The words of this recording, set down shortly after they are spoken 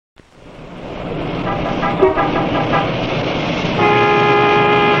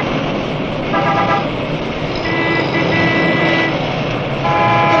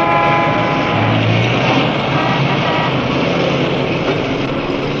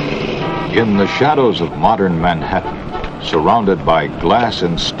In the shadows of modern Manhattan, surrounded by glass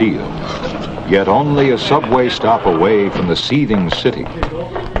and steel, yet only a subway stop away from the seething city,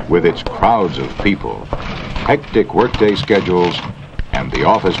 with its crowds of people, hectic workday schedules, and the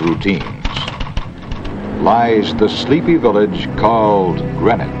office routines, lies the sleepy village called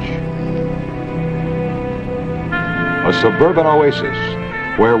Greenwich. A suburban oasis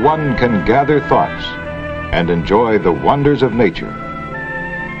where one can gather thoughts and enjoy the wonders of nature,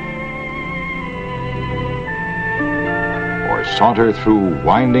 or saunter through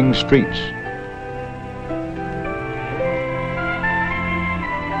winding streets.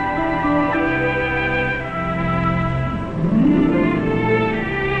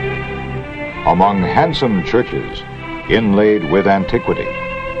 Among handsome churches inlaid with antiquity,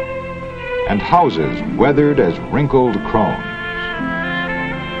 and houses weathered as wrinkled crones,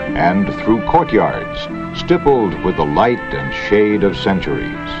 and through courtyards stippled with the light and shade of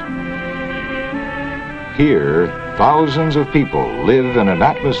centuries. Here, thousands of people live in an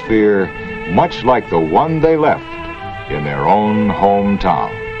atmosphere much like the one they left in their own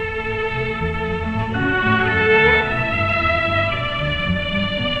hometown.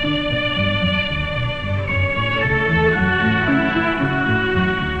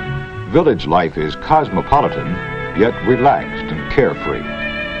 Village life is cosmopolitan, yet relaxed and carefree.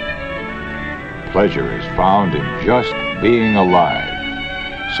 Pleasure is found in just being alive,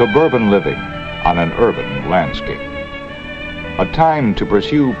 suburban living on an urban landscape. A time to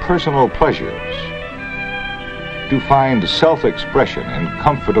pursue personal pleasures, to find self-expression in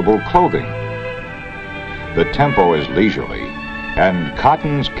comfortable clothing. The tempo is leisurely, and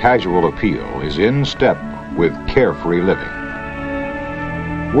cotton's casual appeal is in step with carefree living.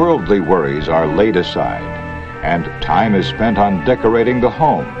 Worldly worries are laid aside, and time is spent on decorating the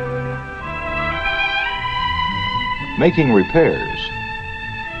home, making repairs,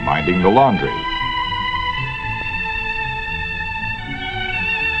 minding the laundry,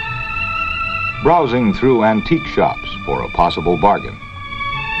 browsing through antique shops for a possible bargain,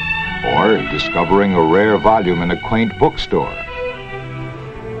 or discovering a rare volume in a quaint bookstore.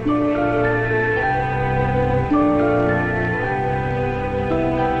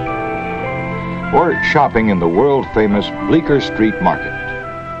 Or shopping in the world-famous Bleecker Street Market,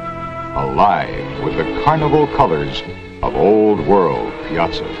 alive with the carnival colors of old-world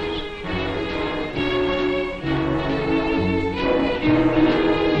piazzas.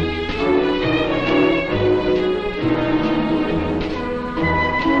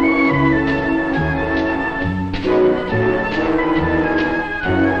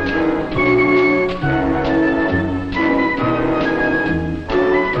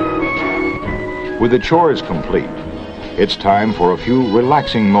 With the chores complete, it's time for a few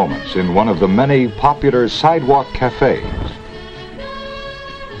relaxing moments in one of the many popular sidewalk cafes.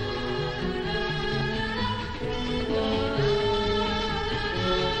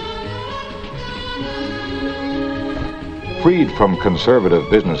 Freed from conservative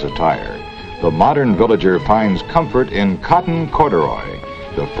business attire, the modern villager finds comfort in cotton corduroy,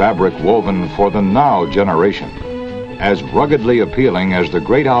 the fabric woven for the now generation, as ruggedly appealing as the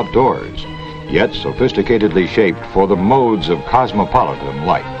great outdoors, yet sophisticatedly shaped for the modes of cosmopolitan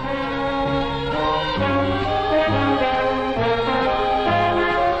life.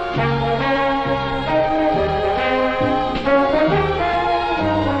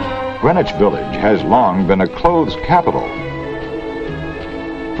 Greenwich Village has long been a clothes capital.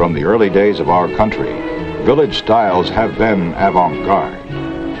 From the early days of our country, village styles have been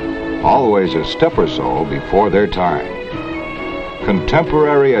avant-garde, always a step or so before their time.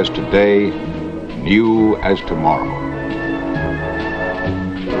 Contemporary as today, new as tomorrow.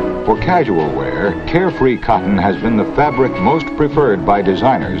 For casual wear, carefree cotton has been the fabric most preferred by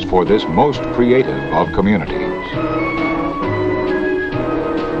designers for this most creative of communities.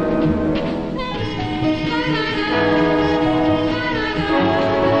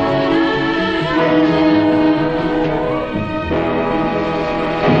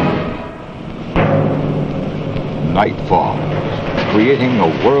 Night falls, creating a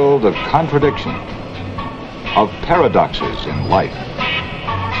world of contradiction, of paradoxes in life.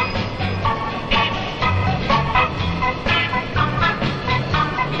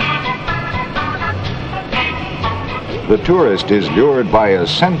 The tourist is lured by a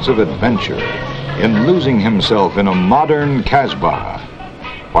sense of adventure in losing himself in a modern Casbah,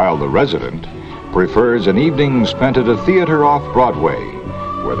 while the resident prefers an evening spent at a theater off Broadway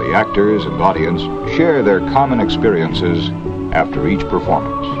where the actors and audience share their common experiences after each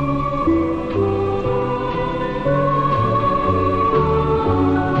performance.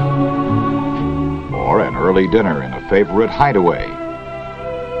 Or an early dinner in a favorite hideaway.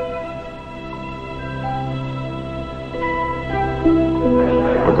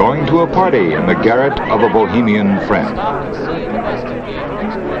 Or going to a party in the garret of a bohemian friend.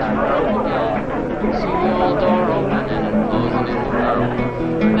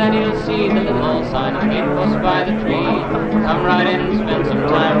 Then you'll see the little sign of gate post by the tree. Come right in and spend some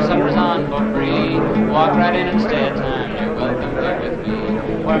time, supper's on for free. Walk right in and stay a time, you're welcome here with me.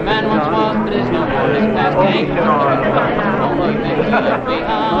 Where man once was, but is no more, his past ain't worth living by. Only things he left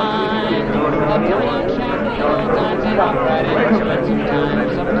behind. Up to one shack, the old times, and walk right in and spend some time,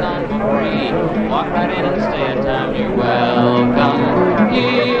 supper's on for free. Walk right in and stay a time, you're welcome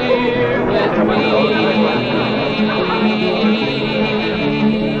here with me.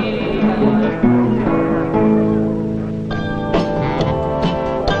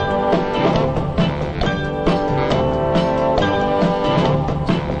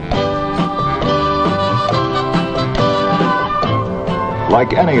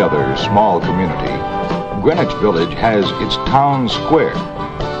 Like any other small community, Greenwich Village has its town square.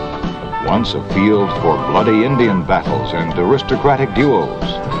 Once a field for bloody Indian battles and aristocratic duels,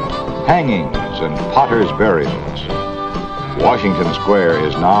 hangings and potters' burials, Washington Square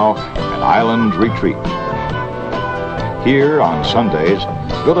is now an island retreat. Here on Sundays,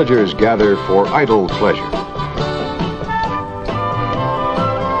 villagers gather for idle pleasure.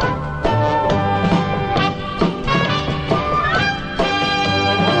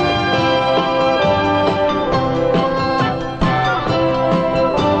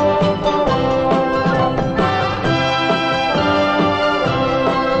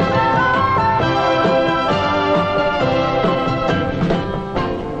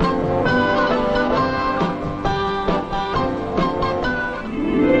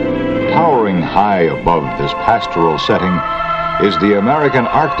 High above this pastoral setting is the American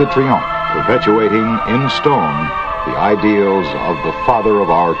Arc de Triomphe, perpetuating in stone the ideals of the father of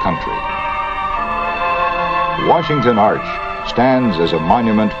our country. Washington Arch stands as a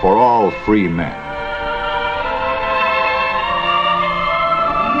monument for all free men.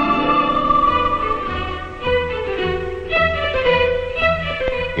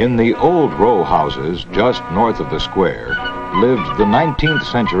 In the old row houses just north of the square lived the 19th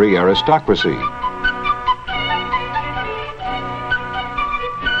century aristocracy.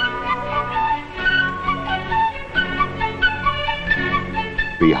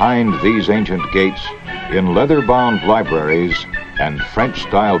 Behind these ancient gates, in leather-bound libraries and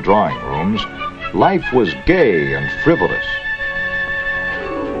French-style drawing rooms, life was gay and frivolous.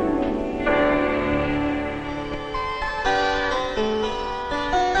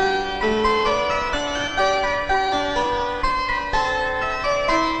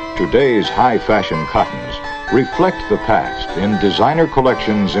 Today's high-fashion cottons reflect the past in designer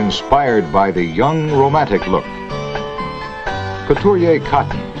collections inspired by the young romantic look. Couturier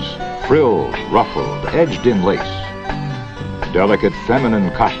cottons, frilled, ruffled, edged in lace. Delicate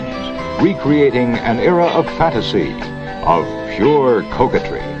feminine cottons, recreating an era of fantasy, of pure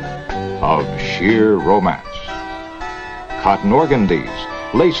coquetry, of sheer romance. Cotton organdies,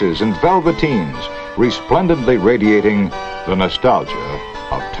 laces, and velveteens, resplendently radiating the nostalgia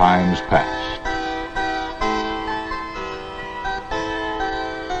of times past.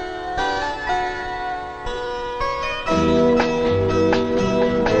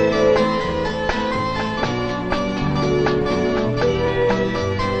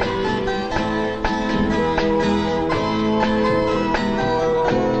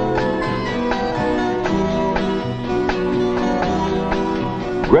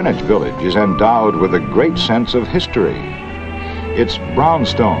 Greenwich Village is endowed with a great sense of history. Its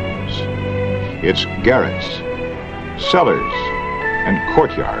brownstones, its garrets, cellars, and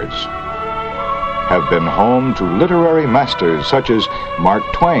courtyards have been home to literary masters such as Mark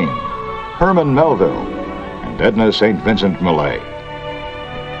Twain, Herman Melville, and Edna St. Vincent Millay,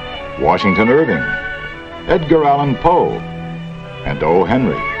 Washington Irving, Edgar Allan Poe, and O.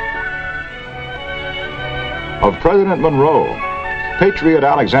 Henry. Of President Monroe, Patriot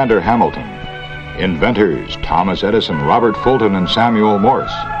Alexander Hamilton, inventors Thomas Edison, Robert Fulton, and Samuel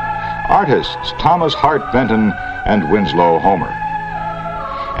Morse, artists Thomas Hart Benton and Winslow Homer,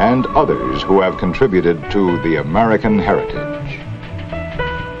 and others who have contributed to the American heritage.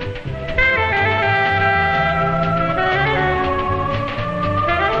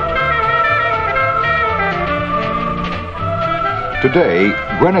 Today,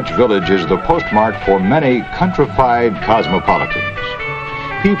 Greenwich Village is the postmark for many countrified cosmopolitans.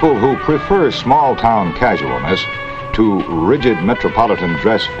 people who prefer small-town casualness to rigid metropolitan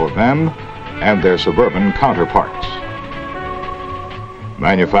dress for them and their suburban counterparts.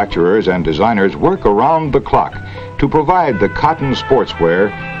 Manufacturers and designers work around the clock to provide the cotton sportswear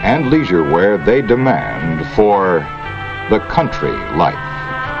and leisure wear they demand for the country life.